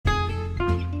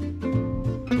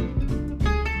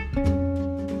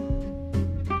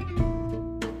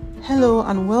Hello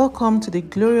and welcome to the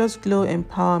Glorious Glow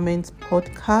Empowerment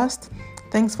Podcast.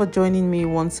 Thanks for joining me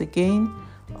once again.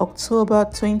 October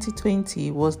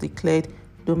 2020 was declared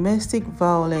Domestic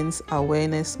Violence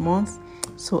Awareness Month,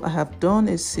 so I have done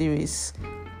a series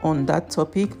on that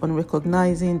topic, on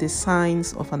recognizing the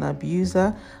signs of an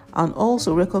abuser and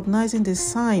also recognizing the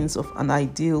signs of an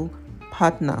ideal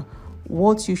partner.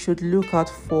 What you should look out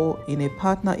for in a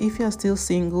partner if you're still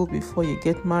single before you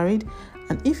get married,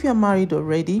 and if you're married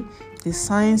already, the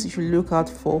signs you should look out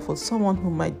for someone who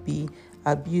might be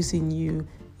abusing you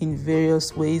in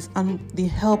various ways, and the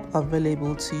help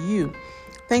available to you.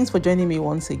 Thanks for joining me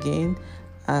once again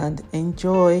and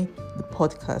enjoy the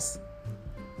podcast.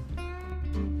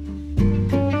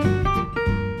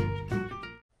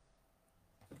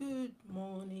 Good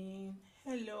morning.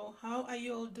 Hello, how are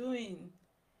you all doing?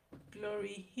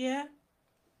 Glory here.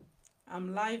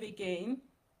 I'm live again.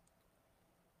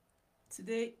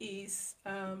 Today is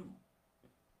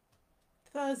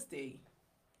Thursday.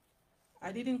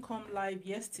 I didn't come live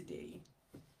yesterday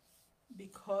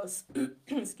because,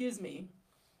 excuse me,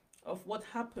 of what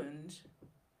happened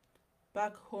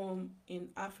back home in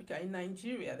Africa, in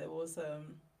Nigeria. There was, a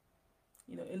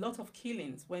lot of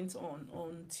killings went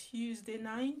on Tuesday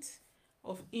night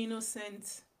of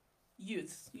innocent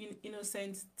youths,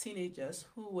 innocent teenagers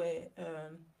who were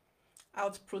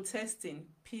out protesting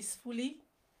peacefully,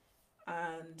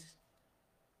 and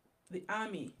the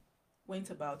army went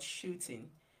about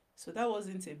shooting. So that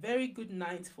wasn't a very good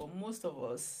night for most of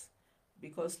us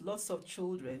because lots of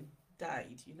children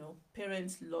died.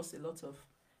 Parents lost a lot of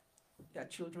their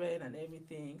children and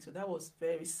everything. So that was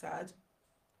very sad.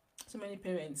 So many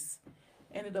parents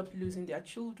ended up losing their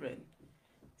children.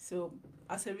 So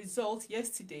as a result,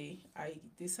 yesterday I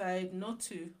decided not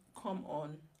to come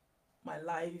on my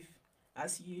live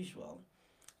as usual.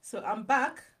 So I'm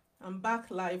back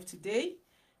live today.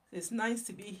 It's nice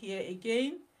to be here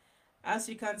again. As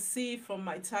you can see from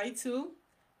my title,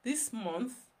 this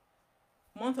month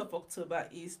of October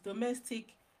is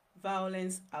Domestic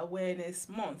Violence Awareness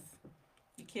Month.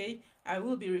 Okay, I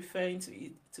will be referring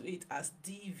to it as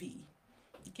DV.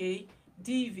 Okay,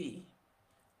 DV.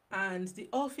 And the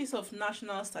Office of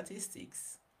National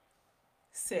Statistics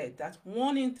said that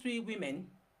 1 in 3 women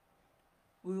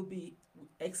will be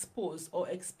exposed or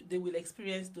they will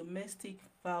experience domestic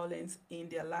violence in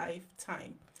their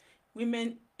lifetime.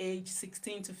 Women aged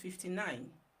 16 to 59.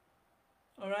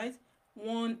 All right,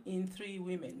 1 in 3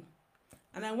 women.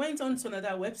 And I went on to another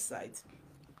website.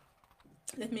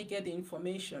 Let me get the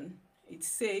information. It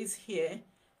says here,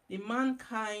 the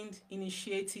Mankind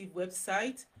Initiative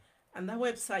website, and that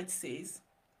website says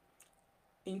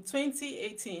in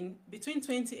 2018, between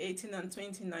 2018 and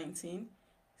 2019,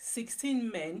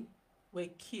 16 men were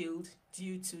killed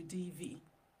due to DV.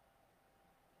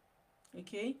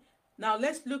 Okay, now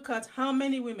let's look at how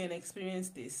many women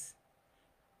experienced this.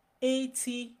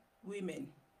 80 women.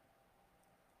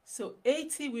 So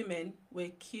 80 women were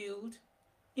killed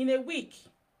in a week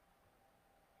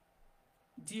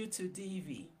due to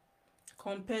DV,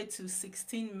 compared to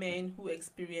 16 men who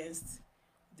experienced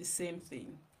the same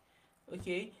thing.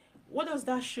 Okay, what does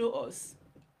that show us?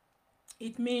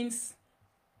 It means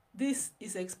this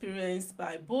is experienced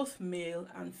by both male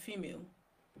and female.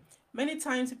 Many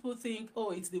times people think,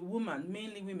 oh, it's the woman,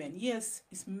 mainly women. Yes,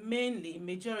 it's mainly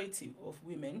majority of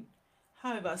women.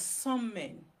 However, some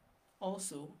men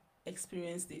also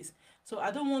experience this. So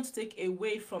I don't want to take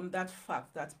away from that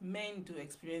fact that men do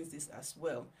experience this as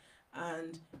well.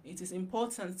 And it is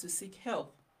important to seek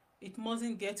help. It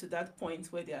mustn't get to that point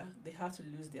where they have to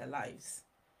lose their lives.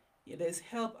 Yeah, there's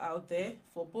help out there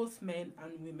for both men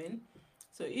and women.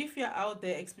 So if you're out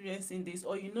there experiencing this,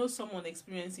 or you know someone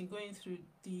going through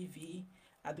DV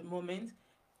at the moment,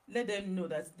 let them know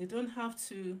that they don't have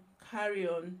to carry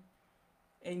on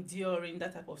enduring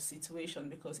that type of situation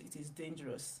because it is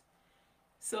dangerous.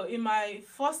 So in my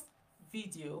first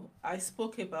video, I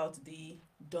spoke about the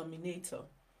dominator.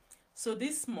 So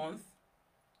this month,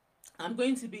 I'm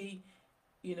going to be,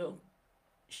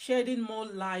 shedding more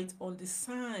light on the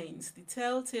signs, the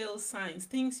telltale signs,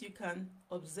 things you can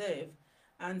observe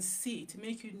and see to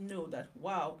make you know that,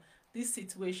 wow, this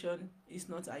situation is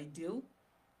not ideal.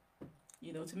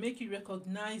 To make you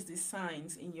recognize the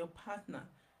signs in your partner,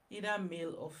 either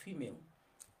male or female.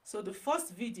 So the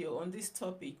first video on this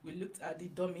topic, we looked at the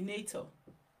dominator,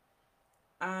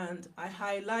 and I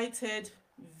highlighted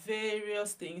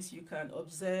various things you can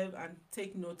observe and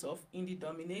take note of in the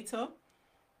dominator.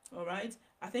 All right,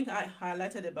 I think I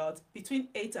highlighted about between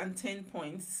 8 and 10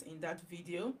 points in that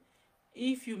video.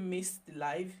 If you missed the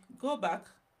live, go back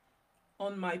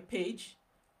on my page,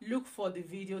 look for the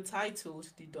video titled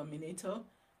The Dominator,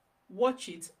 Watch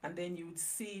it and then you would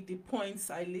see the points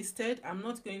I listed. I'm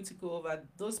not going to go over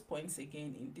those points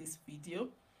again in this video.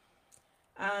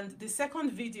 And the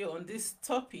second video on this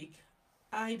topic,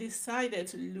 I decided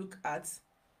to look at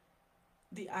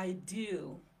the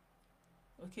ideal.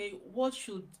 Okay, what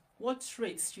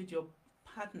traits should your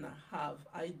partner have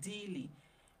ideally?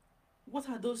 What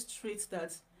are those traits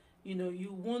that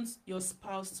you want your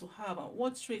spouse to have, and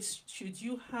what traits should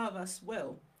you have as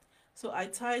well? So I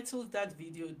titled that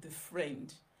video The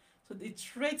Friend. So the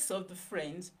traits of the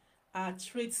friend are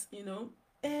traits,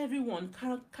 everyone,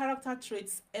 character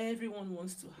traits everyone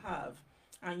wants to have,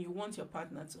 and you want your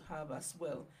partner to have as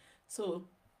well. So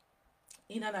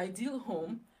in an ideal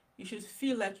home, you should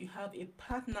feel like you have a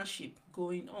partnership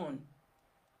going on.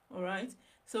 All right.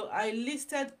 So I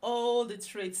listed all the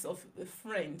traits of a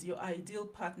friend, your ideal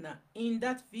partner, in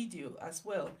that video as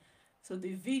well. So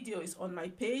the video is on my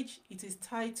page. It is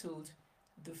titled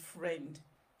The Friend.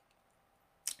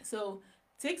 So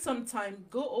take some time,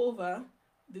 go over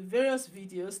the various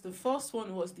videos. The first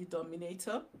one was the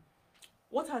dominator.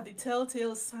 What are the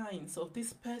telltale signs of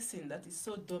this person that is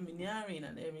so domineering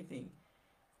and everything?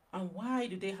 And why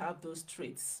do they have those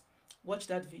traits? Watch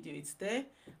that video, it's there.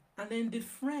 And then the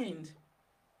friend.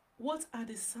 What are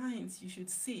the signs you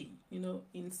should see,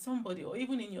 in somebody or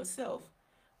even in yourself?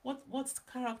 What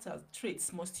character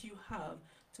traits must you have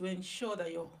to ensure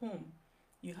that your home,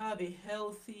 you have a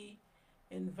healthy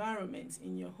environment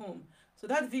in your home? So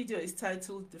that video is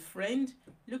titled The Friend.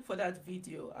 Look for that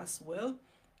video as well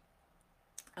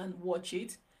and watch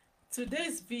it.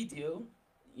 Today's video,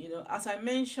 as I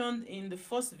mentioned in the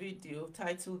first video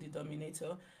titled The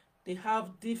Dominator, they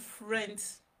have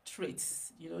different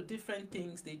traits, different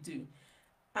things they do,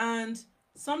 and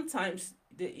sometimes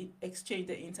they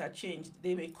interchange.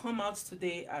 They may come out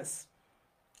today as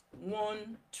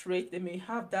one trait, they may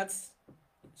have that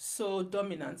so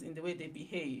dominant in the way they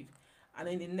behave, and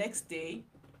then the next day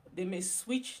they may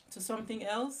switch to something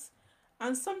else,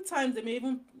 and sometimes they may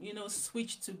even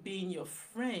switch to being your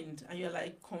friend, and you're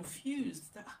like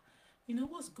confused that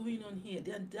what's going on here.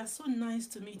 They're so nice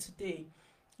to me today,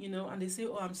 and they say,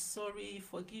 oh, I'm sorry,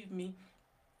 forgive me.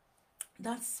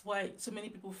 That's why so many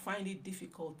people find it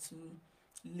difficult to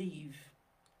leave,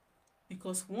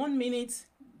 because 1 minute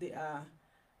they are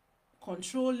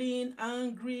controlling,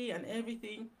 angry and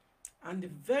everything, and the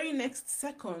very next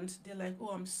second they're like, oh,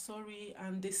 I'm sorry,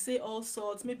 and they say all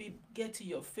sorts, maybe get to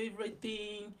your favorite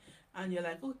thing, and you're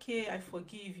like, okay, I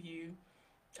forgive you,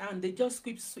 and they just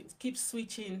keep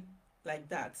switching like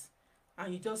that,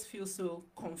 and you just feel so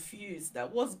confused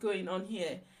that what's going on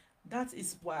here. That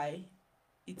is why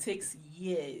it takes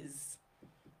years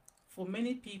for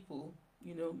many people,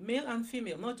 male and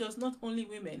female, not only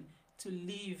women, to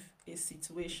leave a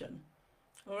situation.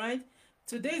 All right.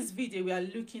 Today's video we are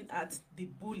looking at the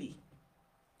bully.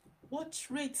 What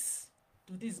traits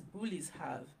do these bullies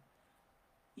have?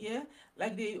 Yeah,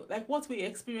 like what we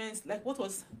experienced, like what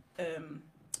was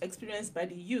experienced by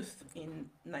the youth in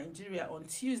Nigeria on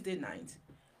Tuesday night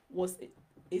was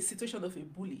a situation of a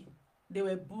bully. They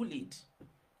were bullied,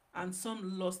 and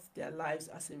some lost their lives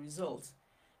as a result.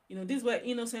 These were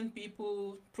innocent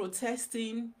people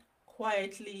protesting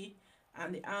quietly,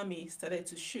 and the army started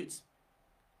to shoot.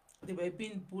 They were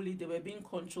being bullied, they were being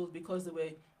controlled because they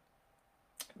were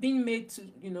being made to,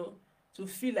 to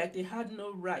feel like they had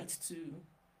no right to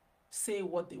say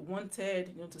what they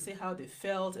wanted, to say how they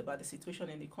felt about the situation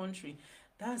in the country.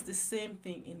 That's the same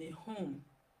thing in a home.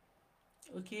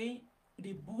 Okay?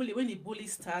 When the bully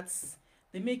starts,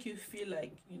 they make you feel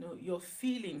like, your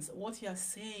feelings, what you are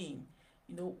saying,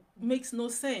 makes no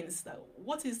sense. That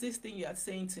what is this thing you are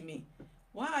saying to me?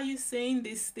 Why are you saying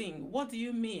this thing? What do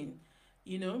you mean?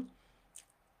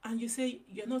 And you say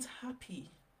you're not happy.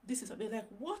 This is they're like,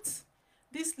 what?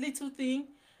 This little thing.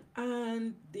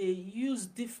 And they use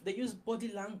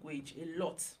body language a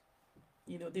lot.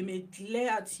 They may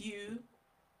glare at you.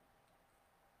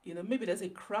 Maybe there's a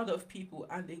crowd of people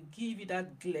and they give you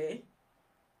that glare,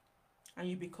 and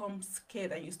you become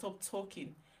scared and you stop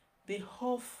talking. They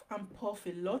huff and puff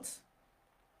a lot.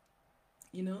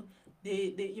 You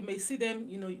may see them,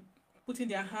 putting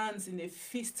their hands in a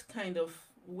fist kind of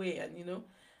way,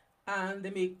 and they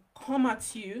may come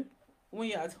at you when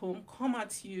you're at home, come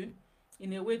at you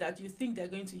in a way that you think they're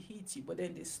going to hit you, but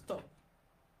then they stop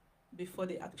before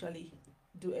they actually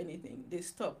do anything. They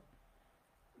stop.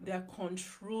 They are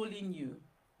controlling you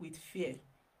with fear.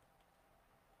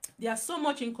 They are so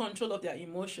much in control of their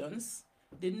emotions.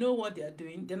 They know what they are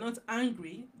doing. They're not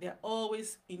angry. They're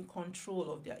always in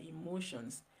control of their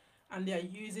emotions. And they are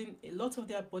using a lot of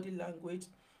their body language,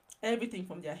 everything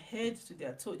from their head to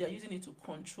their toe. They're using it to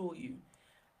control you.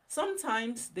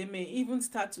 Sometimes they may even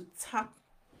start to tap,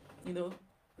 you know,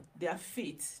 their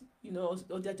feet, you know,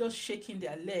 or they're just shaking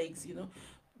their legs, you know.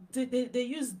 They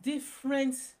use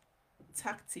different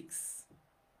tactics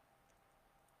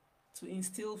to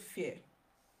instill fear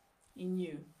in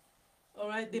you. All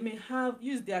right, they may have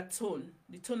use their tone,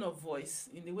 the tone of voice,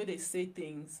 in the way they say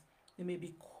things. They may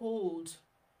be cold.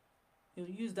 They'll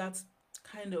use that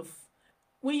kind of,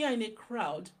 when you're in a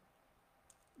crowd,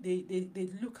 they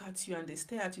look at you and they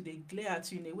stare at you, they glare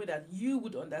at you in a way that you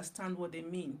would understand what they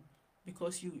mean,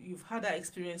 because you've had that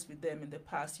experience with them in the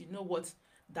past. You know what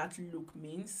that look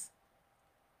means.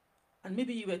 And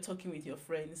maybe you were talking with your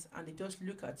friends and they just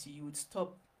look at you, you would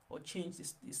stop or change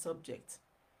the subject,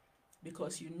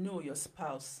 because you know your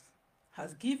spouse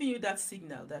has given you that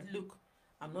signal that, look,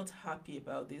 I'm not happy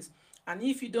about this. And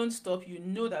if you don't stop, you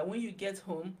know that when you get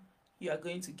home, you are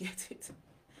going to get it.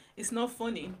 It's not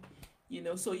funny, you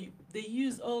know. So they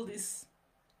use all these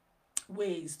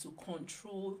ways to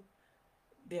control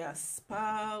their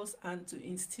spouse and to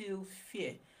instill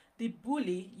fear. The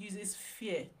bully uses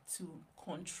fear to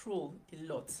control a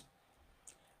lot.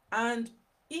 And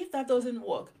if that doesn't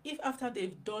work, if after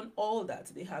they've done all that,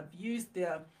 they have used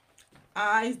their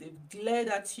eyes, they've glared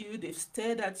at you, they've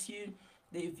stared at you,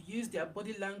 they've used their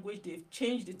body language, they've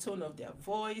changed the tone of their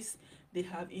voice, they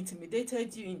have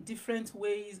intimidated you in different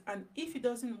ways, and if it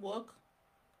doesn't work,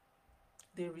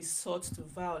 they resort to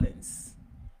violence.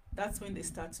 That's when they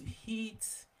start to hit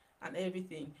and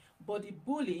everything. But the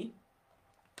bully,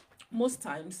 most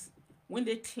times, when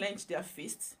they clench their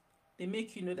fists, they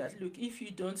make you know that, look, if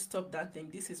you don't stop that thing,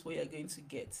 this is what you're going to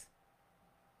get.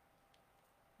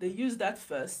 They use that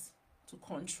first to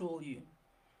control you.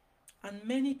 And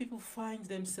many people find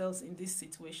themselves in this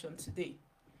situation today.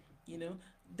 You know,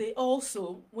 they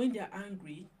also, when they're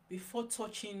angry, before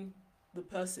touching the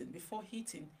person, before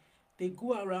hitting, they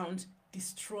go around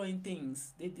destroying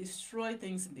things. They destroy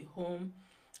things in the home,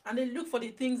 and they look for the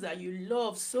things that you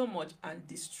love so much and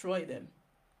destroy them.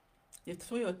 They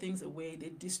throw your things away. They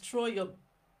destroy your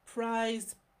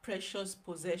prized, precious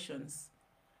possessions.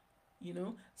 You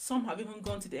know, some have even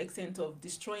gone to the extent of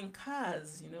destroying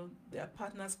cars, you know, their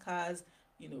partner's cars,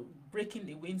 you know, breaking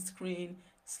the windscreen,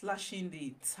 slashing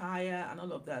the tire, and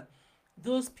all of that.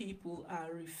 Those people are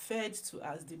referred to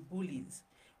as the bullies.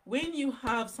 When you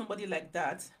have somebody like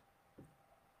that,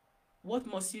 what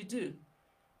must you do?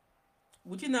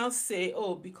 Would you now say,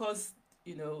 oh, because,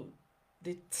 you know,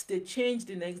 they change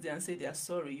the next day and say they are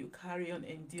sorry, you carry on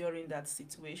enduring that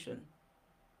situation?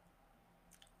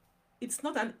 It's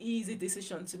not an easy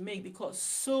decision to make, because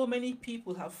so many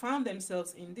people have found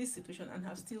themselves in this situation and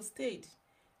have still stayed.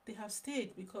 They have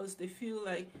stayed because they feel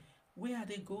like, where are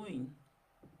they going?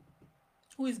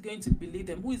 Who is going to believe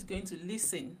them? Who is going to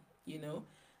listen? You know,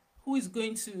 who is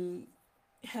going to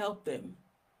help them?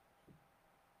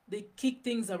 They kick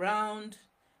things around.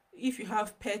 If you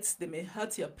have pets, they may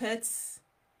hurt your pets,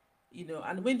 you know,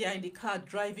 and when they are in the car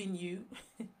driving you,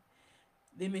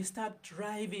 they may start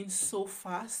driving so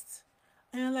fast.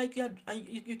 And you're like,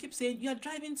 you keep saying, you're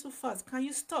driving too fast, can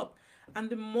you stop? And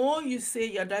the more you say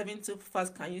you're driving too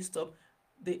fast, can you stop,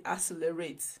 they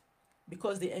accelerate,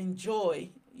 because they enjoy,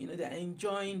 you know, they're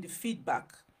enjoying the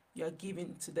feedback you're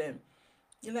giving to them.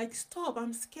 You're like, stop,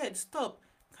 I'm scared, stop,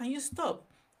 can you stop?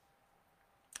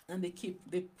 And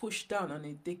they push down on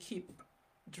it, they keep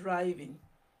driving,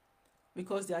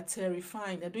 because they are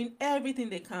terrifying. They're doing everything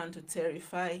they can to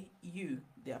terrify you,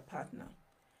 their partner.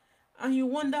 And you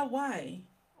wonder why.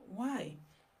 Why?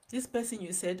 This person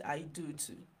you said I do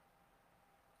to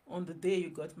on the day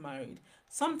you got married.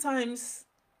 Sometimes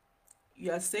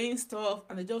you are saying stuff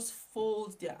and they just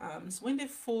fold their arms. When they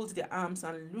fold their arms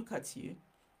and look at you,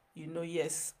 you know,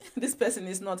 yes, this person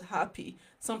is not happy.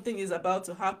 Something is about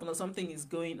to happen, or something is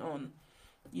going on,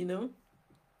 you know.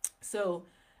 So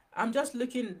I'm just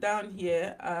looking down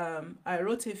here. I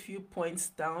wrote a few points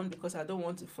down because I don't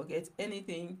want to forget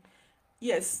anything.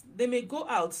 Yes, they may go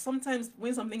out. Sometimes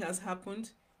when something has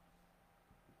happened,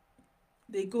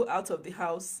 they go out of the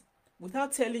house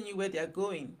without telling you where they are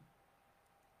going.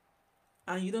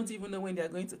 And you don't even know when they are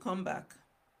going to come back.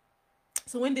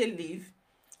 So when they leave,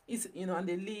 and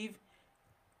they leave,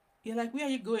 you're like, where are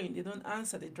you going? They don't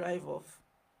answer, they drive off.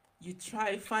 You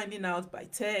try finding out by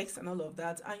text and all of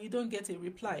that, and you don't get a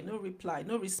reply,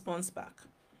 no response back.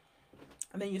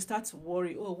 And then you start to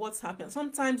worry, oh, what's happened?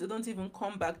 Sometimes they don't even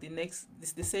come back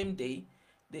the same day.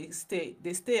 They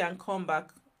stay and come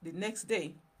back the next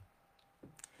day.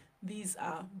 These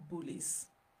are bullies.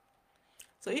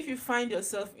 So if you find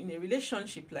yourself in a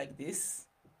relationship like this,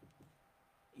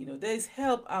 you know, there's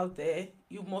help out there.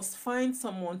 You must find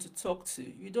someone to talk to.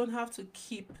 You don't have to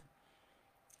keep,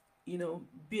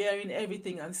 bearing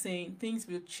everything and saying things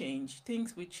will change,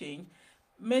 things will change.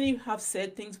 Many have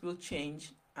said things will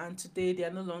change, and today they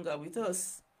are no longer with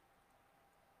us.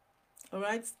 All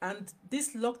right, and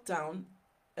this lockdown,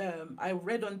 I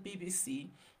read on BBC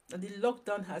that the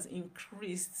lockdown has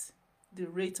increased the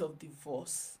rate of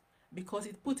divorce because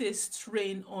it put a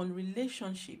strain on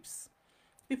relationships.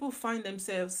 People find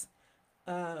themselves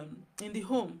in the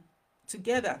home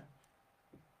together.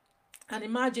 And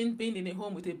imagine being in a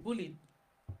home with a bully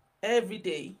every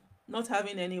day, not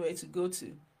having anywhere to go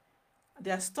to.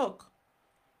 They are stuck.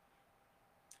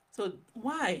 So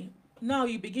why? Now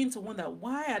you begin to wonder,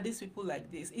 why are these people like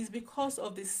this? It's because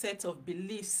of the set of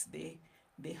beliefs they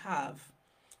have.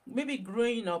 Maybe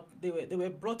growing up, they were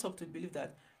brought up to believe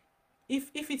that if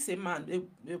it's a man,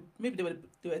 maybe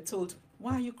they were told,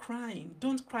 why are you crying?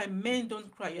 Don't cry. Men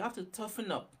don't cry. You have to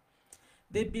toughen up.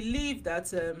 They believe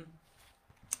that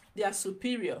they are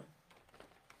superior.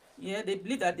 Yeah, they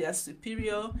believe that they are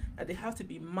superior, that they have to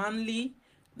be manly,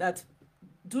 that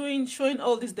showing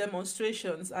all these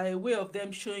demonstrations are a way of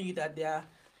them showing you that they are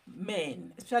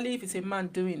men, especially if it's a man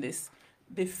doing this.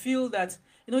 They feel that,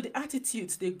 the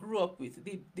attitudes they grew up with,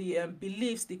 the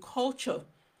beliefs, the cultural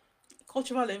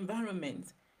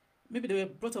environment. Maybe they were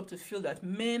brought up to feel that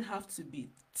men have to be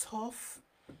tough,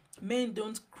 men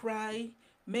don't cry,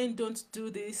 men don't do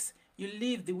this, you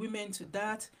leave the women to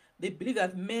that. They believe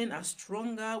that men are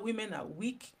stronger, women are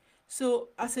weak. So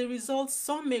as a result,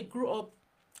 some may grow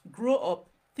up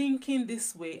thinking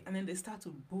this way, and then they start to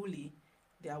bully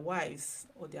their wives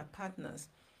or their partners.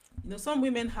 Some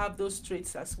women have those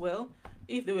traits as well.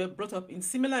 If they were brought up in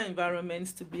similar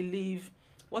environments to believe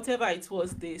whatever it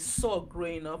was they saw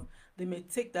growing up, they may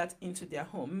take that into their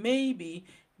home. Maybe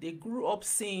they grew up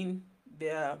seeing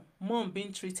their mom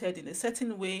being treated in a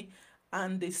certain way,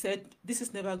 and they said, this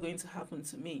is never going to happen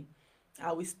to me.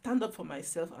 I will stand up for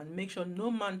myself and make sure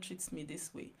no man treats me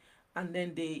this way. And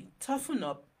then they toughen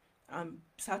up and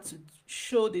start to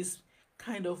show this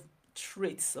kind of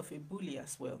traits of a bully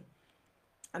as well.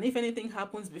 And if anything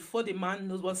happens before the man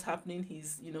knows what's happening, he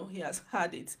has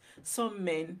had it. Some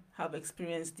men have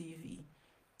experienced DV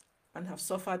and have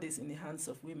suffered this in the hands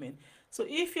of women. So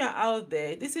if you're out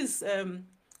there, this is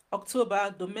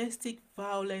October Domestic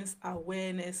Violence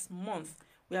Awareness Month.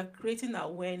 We are creating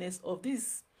awareness of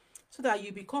this so that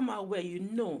you become aware,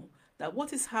 that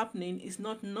what is happening is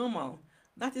not normal.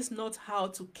 That is not how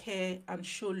to care and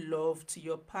show love to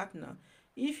your partner.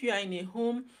 If you are in a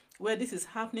home where this is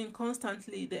happening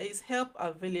constantly, there is help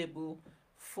available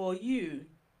for you.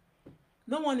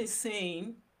 No one is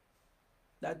saying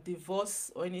that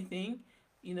divorce or anything,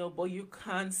 but you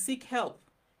can seek help.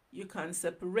 You can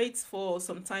separate for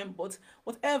some time, but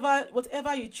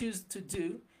whatever you choose to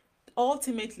do,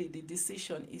 ultimately the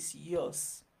decision is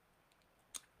yours.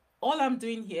 All I'm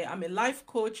doing here, I'm a life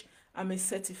coach, I'm a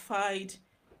certified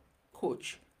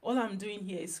coach. All I'm doing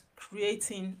here is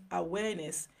creating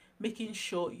awareness, making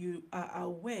sure you are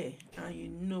aware and you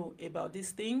know about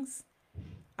these things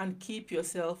and keep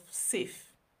yourself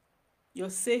safe.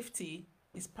 Your safety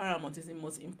is paramount, is the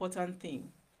most important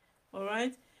thing. All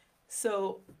right?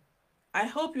 So I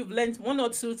hope you've learned one or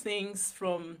two things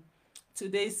from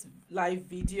today's live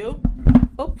video.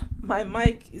 Oh, my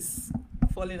mic is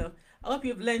falling off. I hope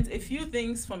you've learned a few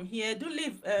things from here. Do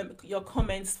leave your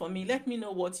comments for me. Let me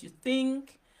know what you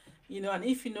think. And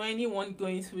if you know anyone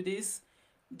going through this,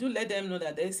 do let them know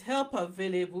that there's help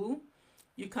available.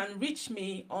 You can reach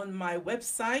me on my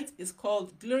website. It's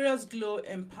called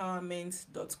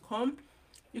gloriousglowempowerment.com.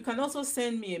 You can also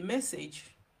send me a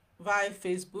message via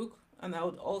Facebook, and I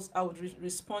would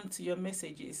respond to your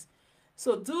messages.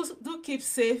 So do keep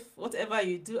safe. Whatever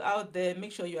you do out there,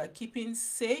 make sure you are keeping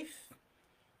safe.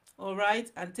 All right,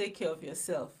 and take care of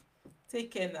yourself.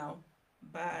 Take care now.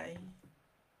 Bye.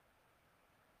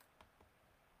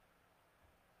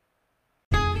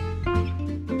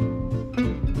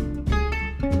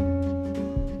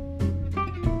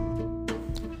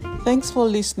 Thanks for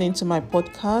listening to my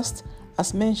podcast.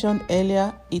 As mentioned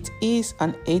earlier, it is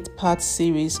an 8-part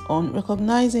series on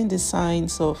recognizing the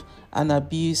signs of an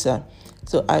abuser.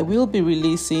 So I will be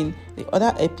releasing the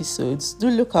other episodes. Do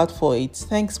look out for it.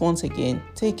 Thanks once again.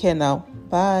 Take care now.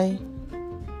 Bye.